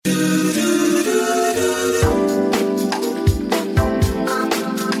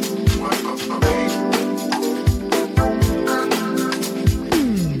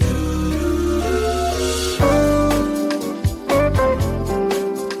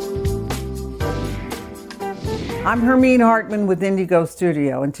I'm Hermine Hartman with Indigo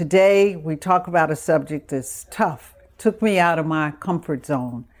Studio, and today we talk about a subject that's tough, took me out of my comfort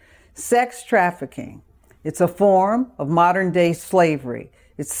zone. Sex trafficking. It's a form of modern day slavery.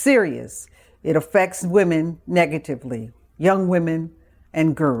 It's serious. It affects women negatively, young women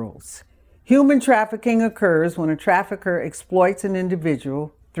and girls. Human trafficking occurs when a trafficker exploits an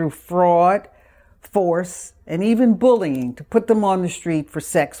individual through fraud, force, and even bullying to put them on the street for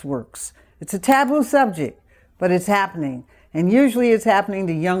sex works. It's a taboo subject, but it's happening. And usually it's happening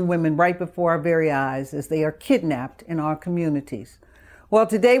to young women right before our very eyes as they are kidnapped in our communities. Well,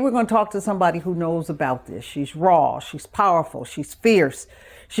 today we're going to talk to somebody who knows about this. She's raw, she's powerful, she's fierce,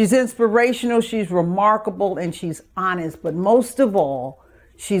 she's inspirational, she's remarkable, and she's honest. But most of all,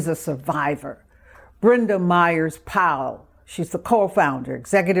 she's a survivor. Brenda Myers Powell. She's the co-founder,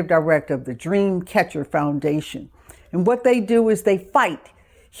 executive director of the Dream Catcher Foundation. And what they do is they fight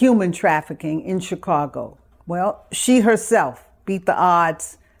human trafficking in Chicago. Well, she herself beat the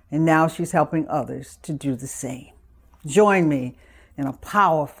odds, and now she's helping others to do the same. Join me in a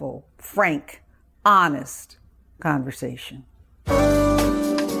powerful, frank, honest conversation.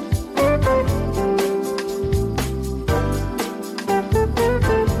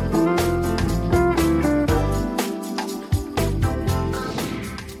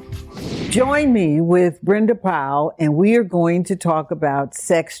 Join me with Brenda Powell, and we are going to talk about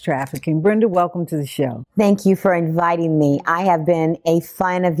sex trafficking. Brenda, welcome to the show. Thank you for inviting me. I have been a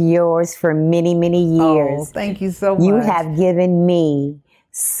fan of yours for many, many years. Oh, thank you so much. You have given me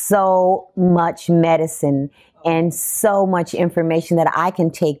so much medicine and so much information that I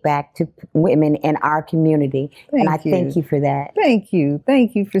can take back to women in our community. Thank you for that. Thank you.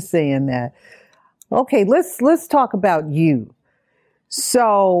 Thank you for saying that. Okay, let's talk about you.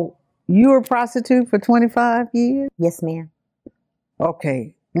 So, you were a prostitute for 25 years? Yes, ma'am.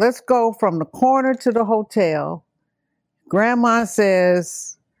 Okay, let's go from the corner to the hotel. Grandma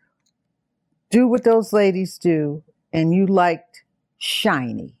says, do what those ladies do, and you liked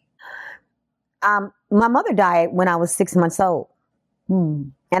shiny. My mother died when I was 6 months old,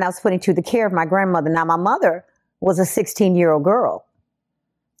 and I was put into the care of my grandmother. Now, my mother was a 16-year-old girl,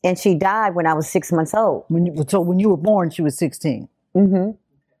 and she died when I was 6 months old. So when you were born, she was 16? Mm-hmm.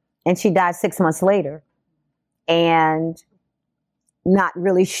 And she died 6 months later. And not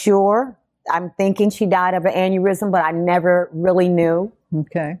really sure. I'm thinking she died of an aneurysm, but I never really knew.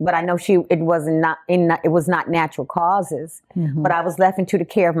 Okay. But I know it was not natural causes. Mm-hmm. But I was left into the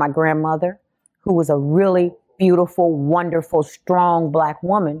care of my grandmother, who was a really beautiful, wonderful, strong Black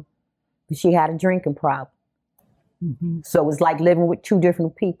woman. But she had a drinking problem. Mm-hmm. So it was like living with two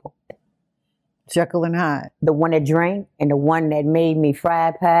different people. Jekyll and Hyde. The one that drank and the one that made me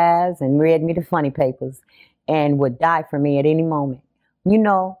fried pies and read me the funny papers and would die for me at any moment. You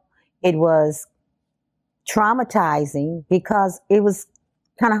know, it was traumatizing because it was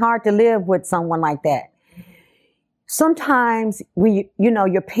kind of hard to live with someone like that. Sometimes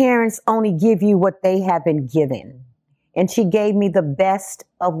your parents only give you what they have been given. And she gave me the best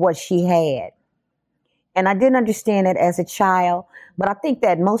of what she had. And I didn't understand it as a child, but I think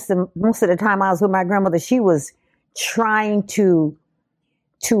that most of the time I was with my grandmother, she was trying to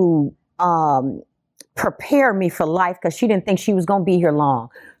prepare me for life because she didn't think she was going to be here long.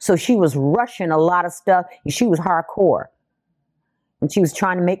 So she was rushing a lot of stuff. And she was hardcore, and she was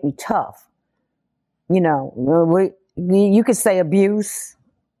trying to make me tough. You know, you could say abuse,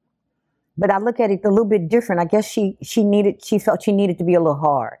 but I look at it a little bit different. I guess she felt she needed to be a little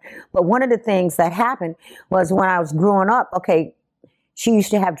hard. But one of the things that happened was when I was growing up, okay, she used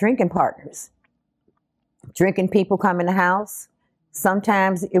to have drinking partners. Drinking people come in the house.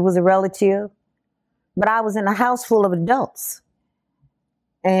 Sometimes it was a relative. But I was in a house full of adults.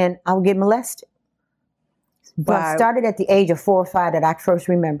 And I would get molested. But it started at the age of 4 or 5 that I first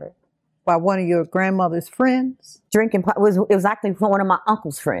remember. By one of your grandmother's friends? It was actually one of my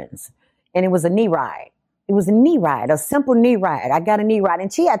uncle's friends. And it was a knee ride. It was a knee ride, a simple knee ride. I got a knee ride.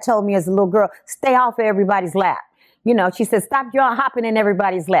 And she had told me as a little girl, stay off of everybody's lap. You know, she said, stop y'all hopping in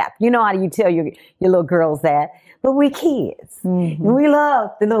everybody's lap. You know how you tell your little girls that. But we kids. Mm-hmm. And we love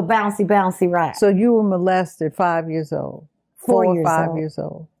the little bouncy ride. So you were molested 5 years old? 4 or 5 years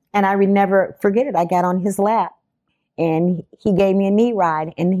old. And I would never forget it. I got on his lap. And he gave me a knee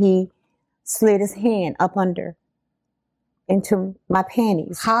ride. And he slid his hand up under into my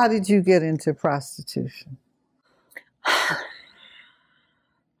panties. How did you get into prostitution?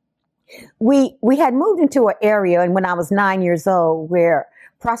 We had moved into an area, and when I was 9 years old, where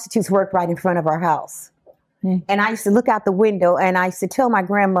prostitutes worked right in front of our house. Mm. And I used to look out the window, and I used to tell my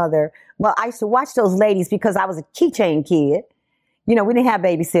grandmother, well, I used to watch those ladies because I was a keychain kid. You know, we didn't have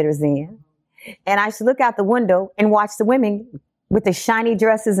babysitters then. And I used to look out the window and watch the women with the shiny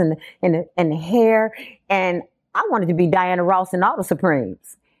dresses and the hair. And I wanted to be Diana Ross and all the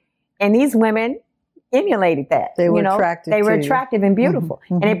Supremes. And these women emulated that. They were attractive. They were attractive and beautiful.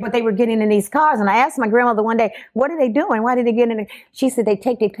 Mm-hmm. But they were getting in these cars. And I asked my grandmother one day, what are they doing? Why did they get in? She said, they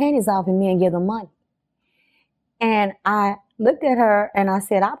take their panties off and men give them money. And I looked at her and I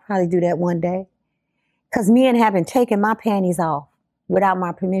said, I'll probably do that one day. Because men have been taking my panties off without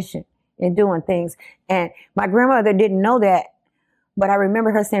my permission and doing things. And my grandmother didn't know that. But I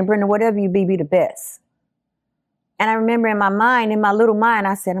remember her saying, Brenda, whatever you be the best. And I remember in my little mind,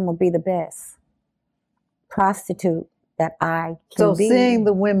 I said, I'm going to be the best prostitute that I can be. So seeing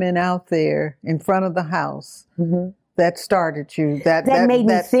the women out there in front of the house, that started you. That made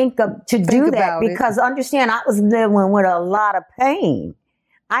me think to do that because understand, I was living with a lot of pain.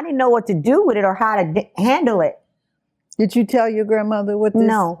 I didn't know what to do with it or how to handle it. Did you tell your grandmother what this?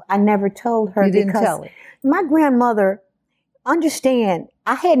 No, I never told her. You didn't tell her? My grandmother, understand,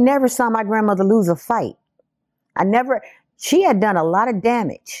 I had never saw my grandmother lose a fight. She had done a lot of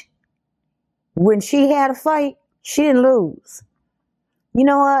damage. When she had a fight, she didn't lose. You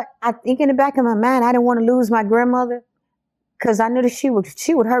know what? I think in the back of my mind, I didn't want to lose my grandmother because I knew that she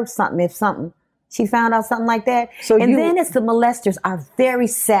would hurt something if she found out something like that. Then it's the molesters are very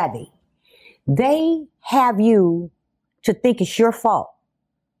savvy. They have you to think it's your fault.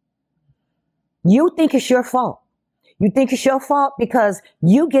 You think it's your fault. You think it's your fault because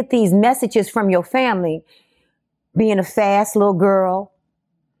you get these messages from your family. Being a fast little girl,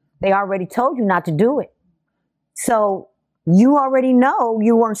 they already told you not to do it. So you already know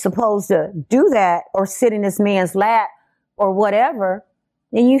you weren't supposed to do that or sit in this man's lap or whatever,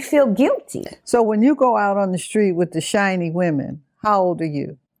 and you feel guilty. So when you go out on the street with the shiny women, how old are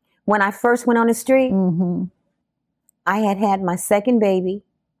you? When I first went on the street, I had my second baby,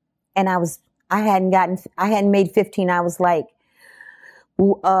 and I hadn't made 15. I was like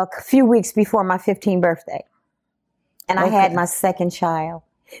a few weeks before my 15th birthday. And I had my second child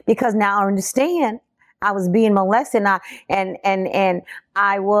because now I understand I was being molested and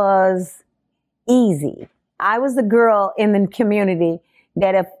I was easy. I was the girl in the community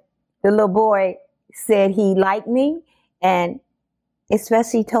that if the little boy said he liked me and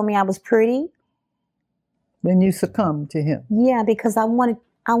especially told me I was pretty. Then you succumbed to him. Yeah, because I wanted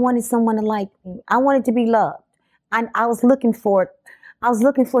someone to like me. I wanted to be loved. I was looking for it. I was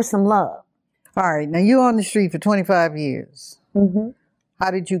looking for some love. All right. Now, you're on the street for 25 years.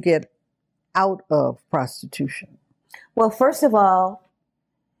 How did you get out of prostitution? Well, first of all,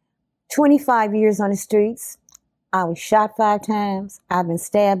 25 years on the streets. I was shot 5 times. I've been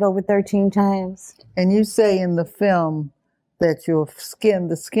stabbed over 13 times. And you say in the film that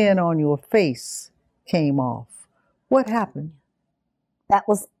the skin on your face came off. What happened? That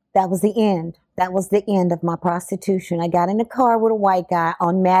was the end. That was the end of my prostitution. I got in a car with a white guy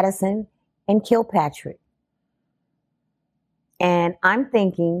on Madison and Kilpatrick. And I'm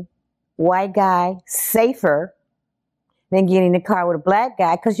thinking, white guy, safer than getting in the car with a black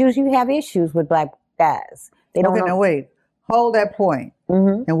guy, because usually you have issues with black guys. They don't know. Now wait. Hold that point,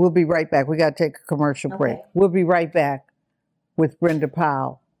 and we'll be right back. We got to take a commercial break. We'll be right back with Brenda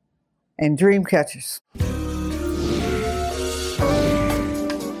Powell and Dreamcatchers.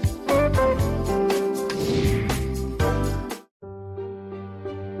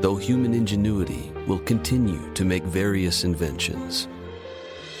 Though human ingenuity will continue to make various inventions,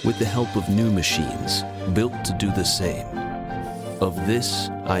 with the help of new machines built to do the same, of this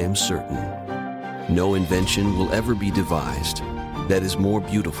I am certain: no invention will ever be devised that is more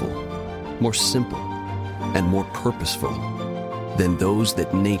beautiful, more simple, and more purposeful than those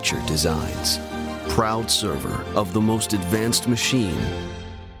that nature designs, proud server of the most advanced machine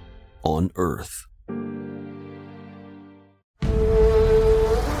on Earth.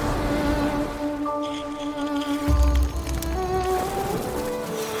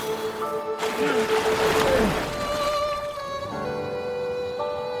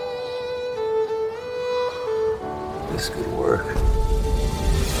 This could work.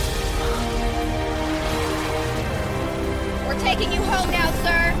 We're taking you home now,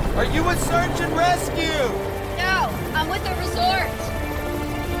 sir. Are you a search and rescue? No, I'm with the resort.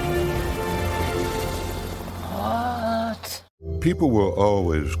 What? People will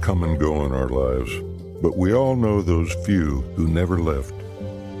always come and go in our lives, but we all know those few who never left.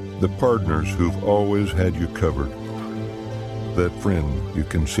 The partners who've always had you covered. That friend you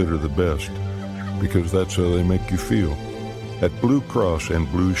consider the best, because that's how they make you feel. At Blue Cross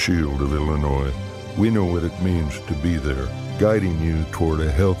and Blue Shield of Illinois, we know what it means to be there, guiding you toward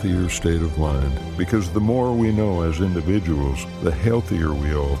a healthier state of mind. Because the more we know as individuals, the healthier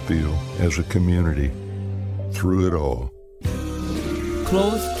we all feel as a community through it all.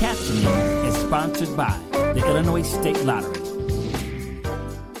 Closed captioning is sponsored by the Illinois State Lottery.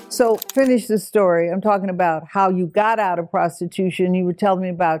 So finish the story. I'm talking about how you got out of prostitution. You were telling me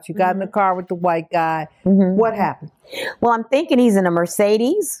about you got in the car with the white guy. What happened? Well, I'm thinking he's in a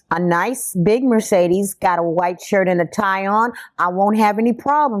Mercedes, a nice big Mercedes, got a white shirt and a tie on. I won't have any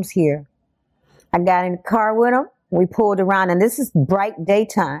problems here. I got in the car with him. We pulled around, and this is bright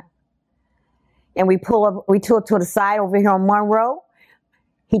daytime. And we pull up, we took to the side over here on Monroe.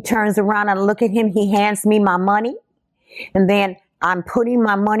 He turns around and I look at him. He hands me my money. And then I'm putting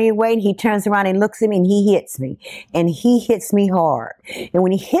my money away, and he turns around and looks at me, and he hits me. And he hits me hard. And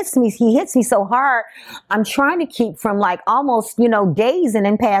when he hits me so hard, I'm trying to keep from like almost, dazing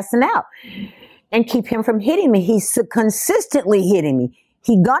and passing out. And keep him from hitting me. He's consistently hitting me.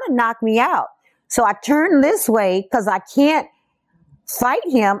 He's gonna knock me out. So I turn this way because I can't fight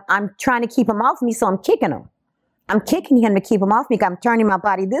him. I'm trying to keep him off me, so I'm kicking him. I'm kicking him to keep him off me. I'm turning my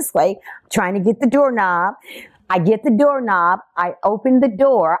body this way, trying to get the doorknob. I get the doorknob, I open the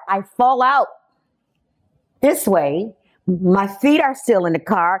door, I fall out this way. My feet are still in the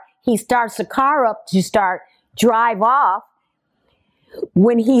car. He starts the car up to drive off.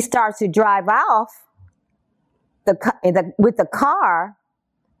 When he starts to drive off with the car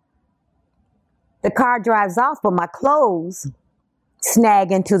drives off, but my clothes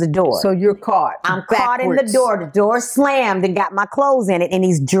snag into the door. So you're caught. I'm caught in the door. The door slammed and got my clothes in it, and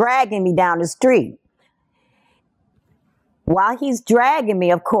he's dragging me down the street. While he's dragging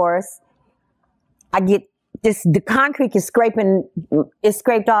me, of course, I get the concrete is scraped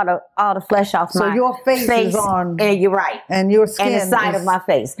all the flesh off my face. So your face is on. And you're right. And your skin and the side of my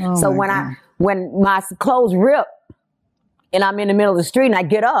face. Oh so my when my clothes rip and I'm in the middle of the street and I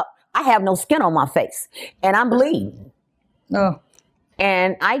get up, I have no skin on my face and I'm bleeding. Oh.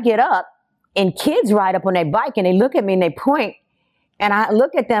 And I get up and kids ride up on their bike and they look at me and they point, and I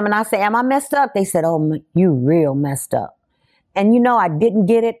look at them and I say, am I messed up? They said, oh, you real messed up. And I didn't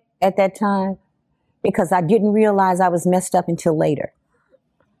get it at that time because I didn't realize I was messed up until later.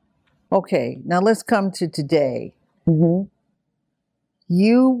 Okay, now let's come to today.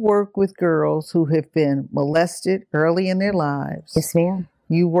 You work with girls who have been molested early in their lives. Yes, ma'am.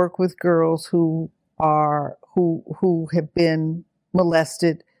 You work with girls who have been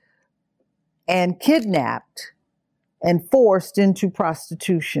molested and kidnapped and forced into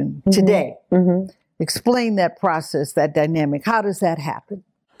prostitution today. Explain that process, that dynamic. How does that happen?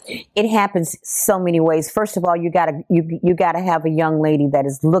 It happens so many ways. First of all, you gotta have a young lady that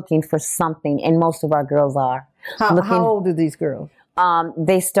is looking for something, and most of our girls are. How old are these girls?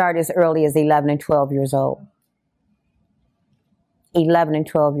 They start as early as 11 and 12 years old. 11 and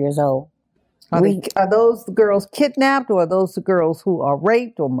 12 years old. Are those the girls kidnapped, or are those the girls who are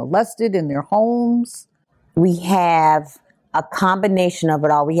raped or molested in their homes? We have a combination of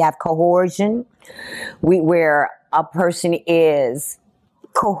it all. We have coercion, where a person is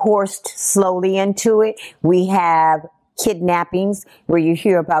coerced slowly into it. We have kidnappings, where you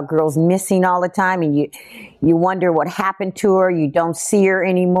hear about girls missing all the time, and you wonder what happened to her. You don't see her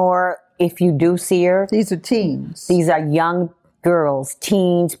anymore. If you do see her, these are teens. These are young girls,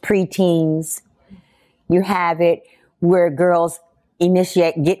 teens, preteens. You have it where girls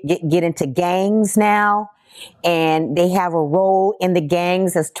get into gangs now. And they have a role in the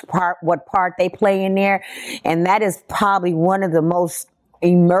gangs as to what part they play in there. And that is probably one of the most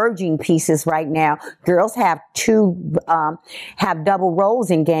emerging pieces right now. Girls have double roles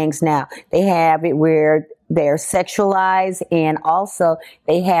in gangs now. They have it where they're sexualized, and also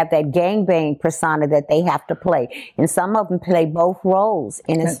they have that gangbang persona that they have to play. And some of them play both roles.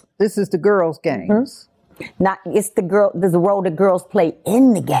 And this is the girls' gangs. There's the role the girls play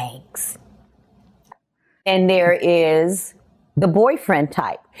in the gangs. And there is the boyfriend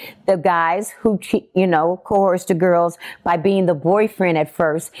type, the guys who, coerce the girls by being the boyfriend at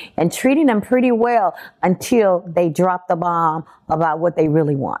first and treating them pretty well until they drop the bomb about what they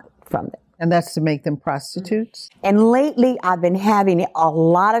really want from them. And that's to make them prostitutes? And lately I've been having a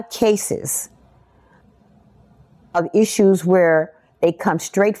lot of cases of issues where they come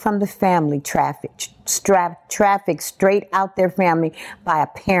straight from the family, traffic straight out their family by a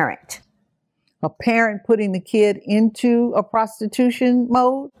parent. A parent putting the kid into a prostitution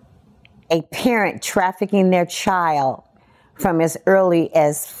mode? A parent trafficking their child from as early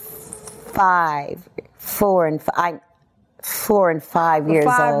as 4 and 5 years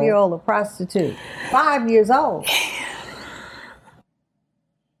old. A 5-year-old, a prostitute. 5 years old.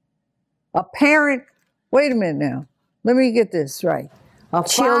 A parent, wait a minute now. let me get this right. A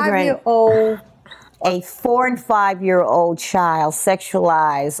Children. 5-year-old. A 4 and 5 year old child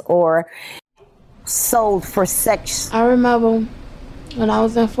sexualized or sold for sex. I remember when I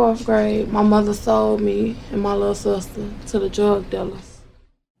was in 4th grade, my mother sold me and my little sister to the drug dealers.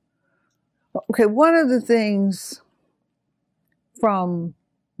 Okay, one of the things from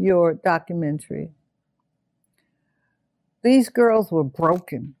your documentary, these girls were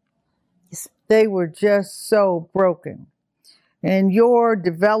broken. They were just so broken. And your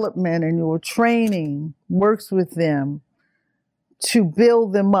development and your training works with them to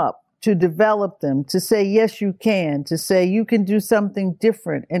build them up, to develop them, to say, yes, you can, to say you can do something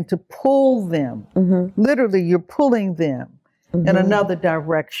different, and to pull them. Literally, you're pulling them in another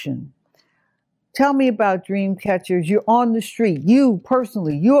direction. Tell me about Dreamcatchers. You're on the street. You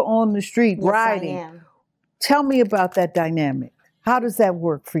personally, you're on the street riding. I am. Tell me about that dynamic. How does that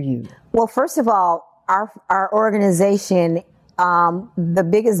work for you? Well, first of all, our organization, the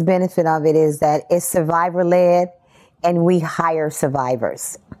biggest benefit of it is that it's survivor-led, and we hire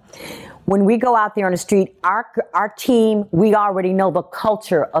survivors. When we go out there on the street, our team, we already know the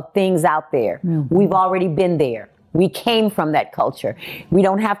culture of things out there. We've already been there. We came from that culture. We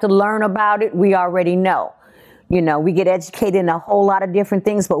don't have to learn about it. We already know. You know, we get educated in a whole lot of different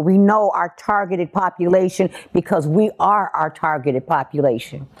things, but we know our targeted population because we are our targeted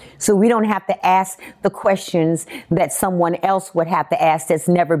population. So we don't have to ask the questions that someone else would have to ask that's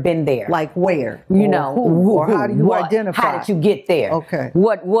never been there. Like where? You Or know, who? Or how do you what? identify? How did you get there? Okay.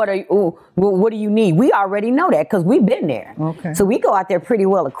 What do you need? We already know that because we've been there. Okay. So we go out there pretty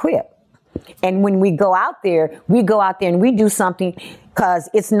well equipped. And when we go out there and we do something, because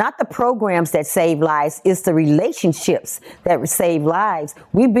it's not the programs that save lives, it's the relationships that save lives.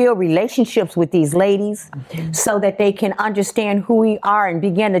 We build relationships with these ladies so that they can understand who we are and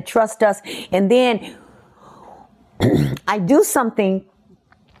begin to trust us. And then I do something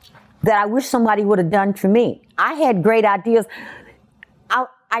that I wish somebody would have done for me. I had great ideas.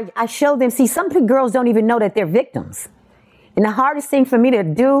 I show them, see, some girls don't even know that they're victims. And the hardest thing for me to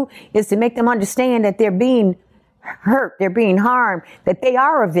do is to make them understand that they're being hurt, they're being harmed, that they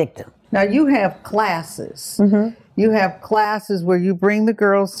are a victim. Now you have classes. You have classes where you bring the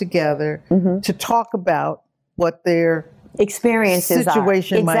girls together to talk about what their Experiences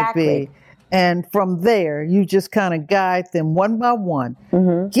situation might Exactly. be. And from there, you just kind of guide them one by one.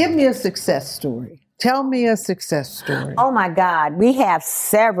 Give me a success story. Tell me a success story. Oh my God, we have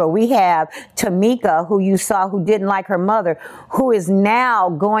several. We have Tamika, who you saw, who didn't like her mother, who is now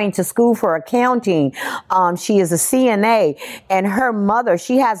going to school for accounting. She is a CNA, and her mother,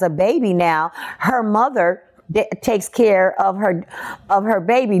 she has a baby now. Her mother takes care of her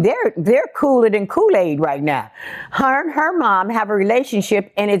baby. They're cooler than Kool-Aid right now. Her and her mom have a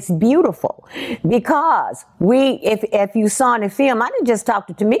relationship, and it's beautiful because if you saw in the film, I didn't just talk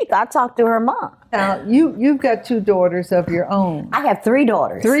to Tamika, I talked to her mom. Now, you've got 2 daughters of your own. I have 3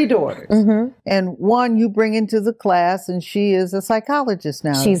 daughters. 3 daughters. And one you bring into the class, and she is a psychologist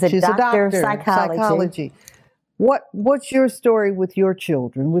now. She's a doctor of psychology. What's your story with your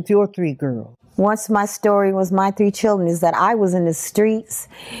children, with your 3 girls? Once my story was my 3 children is that I was in the streets,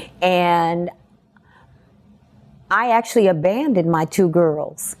 and I actually abandoned my 2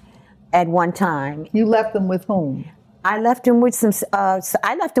 girls at one time. You left them with whom? I left them with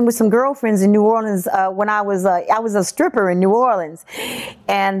some girlfriends in New Orleans when I was a stripper in New Orleans,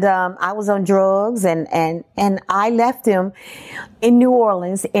 and I was on drugs, and I left them in New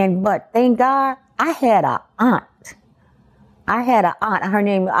Orleans, but thank God I had an aunt. Her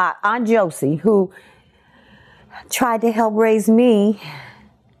name Aunt Josie, who tried to help raise me.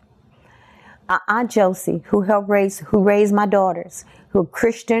 Aunt Josie, who raised my daughters, who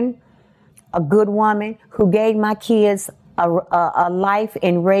Christian, a good woman, who gave my kids a life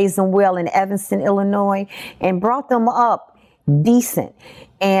and raised them well in Evanston, Illinois, and brought them up decent,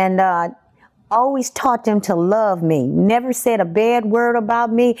 and always taught them to love me. Never said a bad word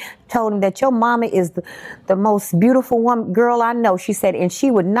about me. Told them that your mama is the most beautiful girl I know. She said, and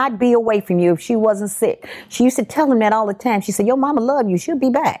she would not be away from you if she wasn't sick. She used to tell them that all the time. She said, your mama love you. She'll be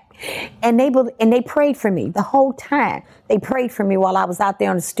back. And they prayed for me the whole time. They prayed for me while I was out there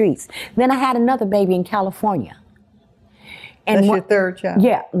on the streets. Then I had another baby in California. And that's your 3rd child?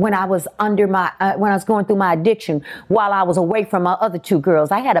 Yeah, when I was when I was going through my addiction, while I was away from my other 2 girls,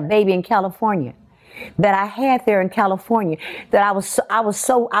 I had a baby in California that I had there in California. That I was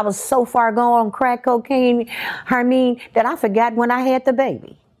so far gone on crack cocaine, Hermine, that I forgot when I had the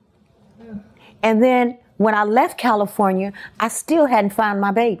baby. And then when I left California, I still hadn't found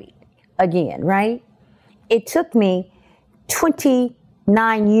my baby again. Right? It took me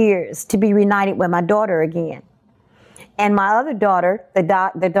 29 years to be reunited with my daughter again. And my other daughter, the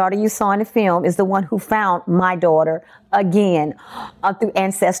daughter you saw in the film, is the one who found my daughter again through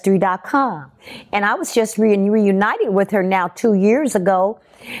Ancestry.com. And I was just reunited with her now 2 years ago.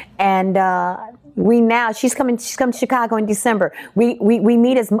 And she's coming to Chicago in December. We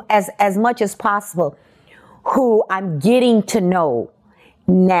meet as much as possible, who I'm getting to know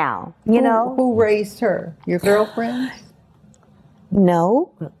now. You know? Who raised her? Your girlfriend?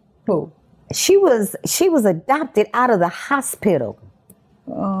 No. Who? She was adopted out of the hospital.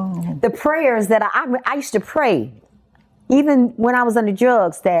 Oh. The prayers that I used to pray, even when I was under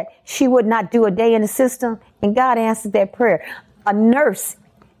drugs, that she would not do a day in the system, and God answered that prayer. A nurse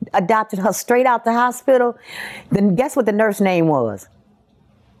adopted her straight out the hospital. Then guess what the nurse name was?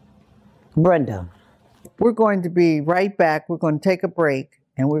 Brenda. We're going to be right back. We're going to take a break,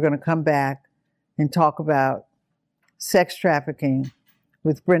 and we're going to come back and talk about sex trafficking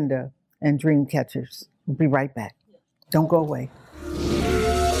with Brenda and dream catchers. We'll be right back. Don't go away.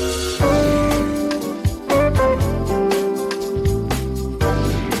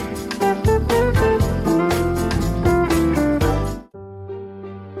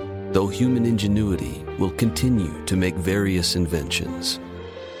 Though human ingenuity will continue to make various inventions,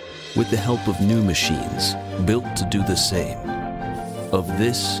 with the help of new machines built to do the same, of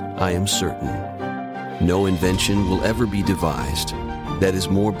this I am certain: no invention will ever be devised that is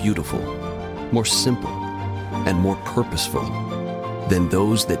more beautiful, more simple, and more purposeful than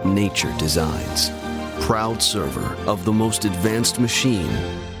those that nature designs. Proud server of the most advanced machine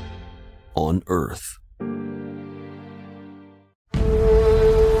on Earth.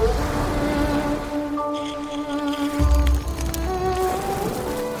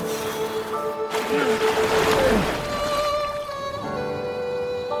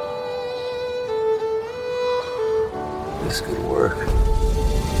 This could work.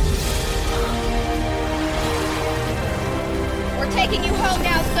 We're taking you home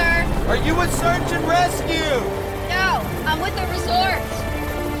now, sir. Are you with search and rescue? No, I'm with the resort.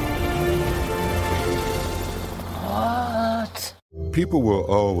 What? People will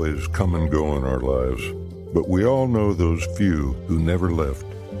always come and go in our lives, but we all know those few who never left.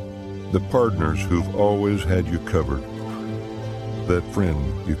 The partners who've always had you covered. That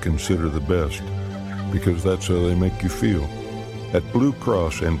friend you consider the best, because that's how they make you feel. At Blue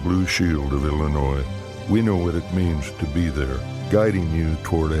Cross and Blue Shield of Illinois, we know what it means to be there, guiding you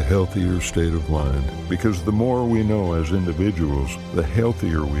toward a healthier state of mind. Because the more we know as individuals, the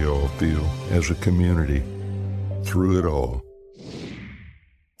healthier we all feel as a community through it all.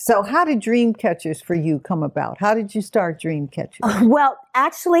 So how did Dream Catchers for you come about? How did you start Dream Catchers? Well,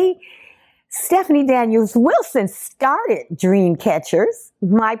 actually, Stephanie Daniels Wilson started Dream Catchers.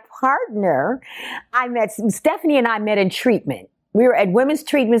 My partner, Stephanie and I met in treatment. We were at Women's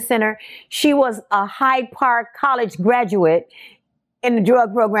Treatment Center. She was a Hyde Park College graduate in the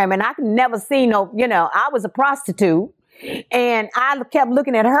drug program, and I could never see I was a prostitute. And I kept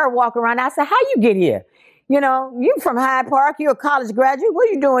looking at her walk around. I said, how you get here? You from Hyde Park, you're a college graduate. What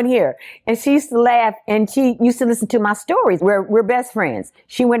are you doing here? And she used to laugh, and she used to listen to my stories. We're best friends.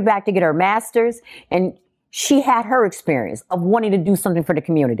 She went back to get her master's, and she had her experience of wanting to do something for the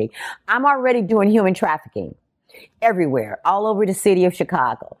community. I'm already doing human trafficking everywhere, all over the city of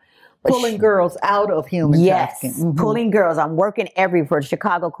Chicago. Pulling girls out of human trafficking. Yes, pulling girls. I'm working for the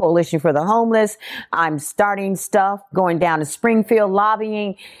Chicago Coalition for the Homeless. I'm starting stuff, going down to Springfield,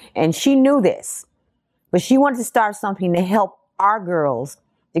 lobbying, and she knew this. But she wanted to start something to help our girls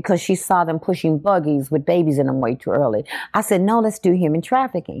because she saw them pushing buggies with babies in them way too early. I said, no, let's do human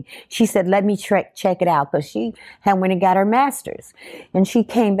trafficking. She said, let me check it out, because she had went and got her master's. And she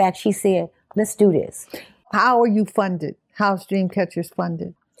came back, she said, let's do this. How are you funded? How's Dream Catchers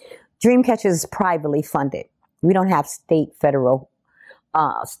funded? Dream Catchers is privately funded. We don't have state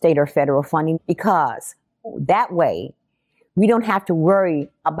or federal funding, because that way we don't have to worry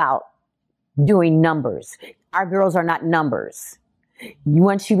about doing numbers. Our girls are not numbers.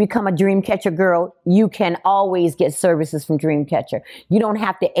 Once you become a Dream Catcher girl, you can always get services from Dream Catcher. You don't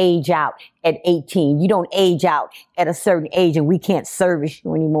have to age out at 18. You don't age out at a certain age and we can't service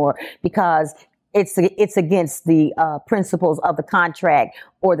you anymore, because it's against the principles of the contract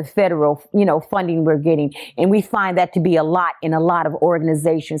or the federal, funding we're getting. And we find that to be a lot in a lot of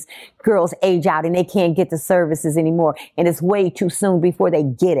organizations. Girls age out and they can't get the services anymore. And it's way too soon before they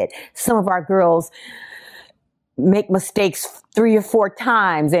get it. Some of our girls make mistakes 3 or 4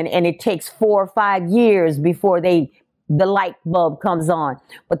 times, and it takes 4 or 5 years before the light bulb comes on.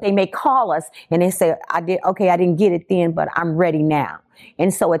 But they may call us and they say, I didn't get it then, but I'm ready now.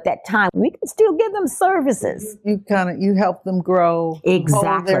 And so at that time, we can still give them services. You help them grow, exactly.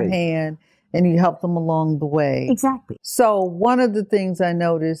 hold their hand, and you help them along the way. Exactly. So one of the things I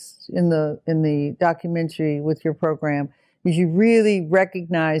noticed in the documentary with your program is you really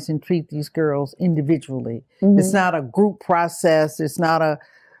recognize and treat these girls individually. Mm-hmm. It's not a group process. It's not a,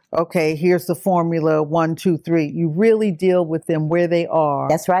 okay, here's the formula, 1, 2, 3. You really deal with them where they are.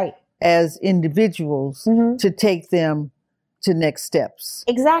 That's right. As individuals to take them to next steps.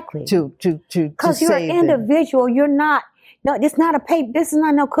 Exactly. Because you're an individual. You're not, no, it's not a paper. This is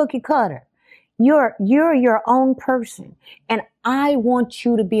not no cookie cutter. You're your own person. And I want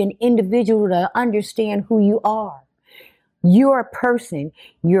you to be an individual to understand who you are. You're a person.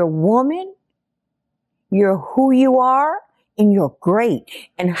 You're a woman. You're who you are. And you're great.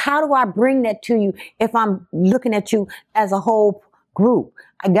 And how do I bring that to you if I'm looking at you as a whole group?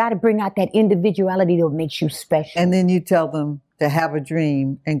 I got to bring out that individuality that makes you special. And then you tell them to have a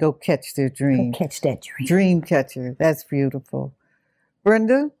dream and go catch their dream. Go catch that dream. Dream catcher. That's beautiful.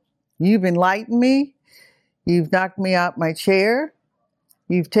 Brenda, you've enlightened me. You've knocked me out my chair.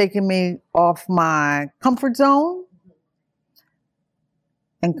 You've taken me off my comfort zone.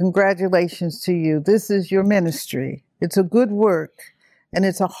 And congratulations to you. This is your ministry. It's a good work and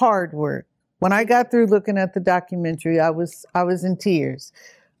it's a hard work. When I got through looking at the documentary, I was in tears.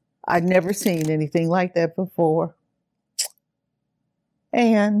 I'd never seen anything like that before.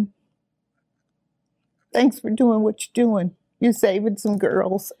 And thanks for doing what you're doing. You're saving some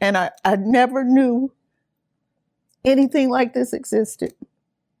girls. And I never knew anything like this existed.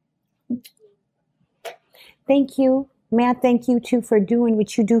 Thank you. May I thank you too for doing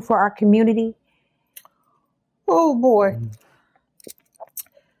what you do for our community? Oh boy.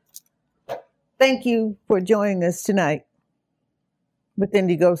 Thank you for joining us tonight with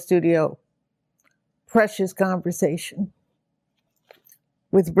Indigo Studio. Precious conversation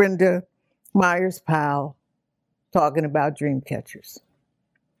with Brenda Myers-Powell talking about dream catchers.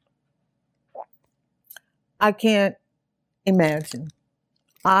 I can't imagine.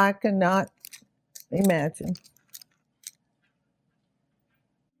 I cannot imagine.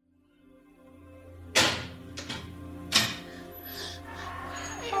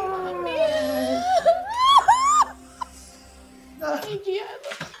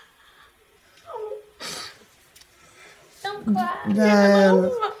 Don't cry. Diana.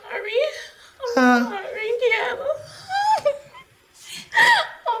 I'm sorry, Diana.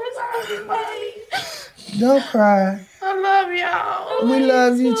 I'm sorry, buddy. Don't cry. I love y'all. We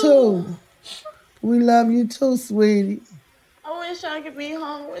love you too. We love you too, sweetie. I wish I could be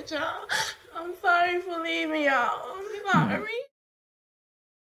home with y'all. I'm sorry for leaving y'all. I'm sorry.